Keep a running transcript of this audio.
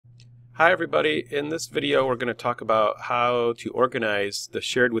Hi everybody, in this video we're going to talk about how to organize the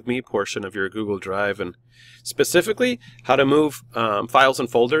shared with me portion of your Google Drive, and specifically how to move files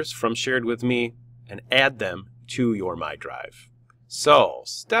and folders from shared with me and add them to your My Drive. So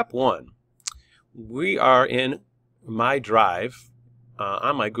step one, we are in My Drive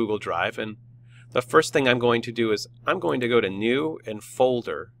on my Google Drive, and the first thing I'm going to do is I'm going to go to New and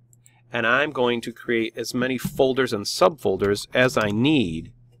Folder, and I'm going to create as many folders and subfolders as I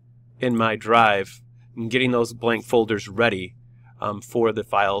need in my drive, and getting those blank folders ready for the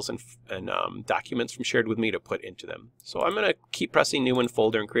files and documents from shared with me to put into them. So I'm going to keep pressing New and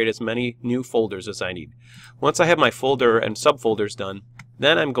Folder and create as many new folders as I need. Once I have my folder and subfolders done,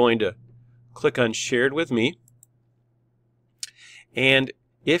 then I'm going to click on Shared with Me. And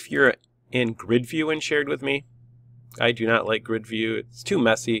if you're in Grid View and Shared with Me, I do not like Grid View. It's too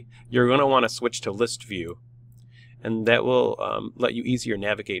messy. You're going to want to switch to List View, and that will let you easier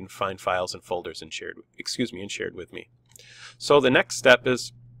navigate and find files and folders in shared with me. So the next step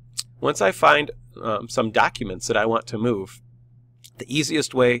is, once I find some documents that I want to move, the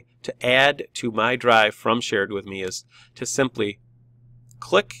easiest way to add to my drive from shared with me is to simply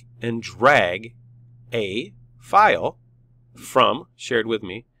click and drag a file from shared with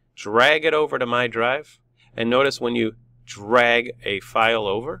me, drag it over to my drive, and notice when you drag a file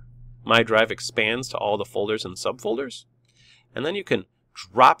over, my drive expands to all the folders and subfolders, and then you can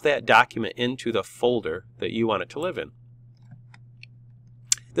drop that document into the folder that you want it to live in.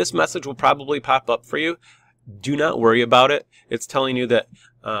 This message will probably pop up for you. Do not worry about it. It's telling you that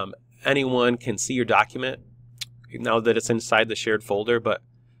anyone can see your document now that it's inside the shared folder, but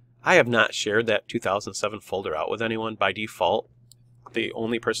I have not shared that 2007 folder out with anyone. By default, the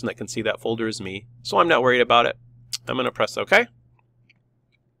only person that can see that folder is me, so I'm not worried about it. I'm going to press OK.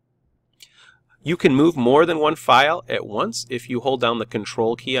 You can move more than one file at once if you hold down the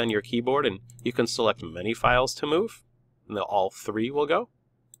Control key on your keyboard, and you can select many files to move, and all three will go.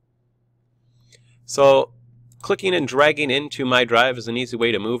 So clicking and dragging into my drive is an easy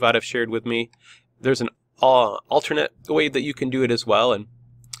way to move out of shared with me. There's an alternate way that you can do it as well, and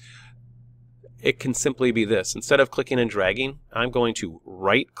it can simply be this. Instead of clicking and dragging, I'm going to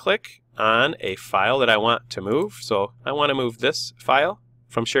right click on a file that I want to move. So I want to move this file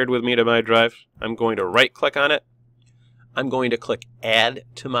from shared with me to my drive. I'm going to right click on it. I'm going to click Add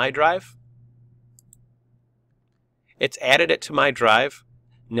to my drive. It's added it to my drive.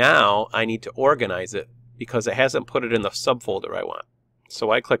 Now I need to organize it because it hasn't put it in the subfolder I want.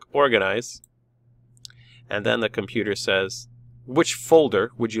 So I click Organize, and then the computer says, which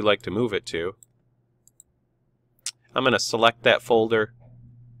folder would you like to move it to? I'm going to select that folder,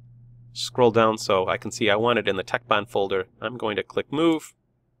 scroll down so I can see I want it in the TechBond folder. I'm going to click Move.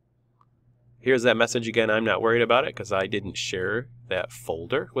 Here's that message again. I'm not worried about it because I didn't share that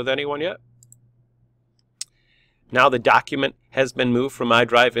folder with anyone yet. Now the document has been moved from my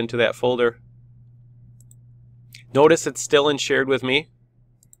drive into that folder. Notice it's still in shared with me,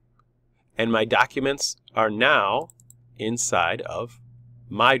 and my documents are now inside of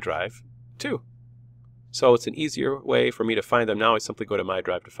my drive too. So it's an easier way for me to find them now. I simply go to my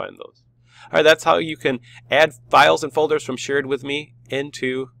drive to find those. All right, that's how you can add files and folders from shared with me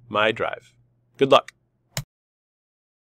into my drive. Good luck.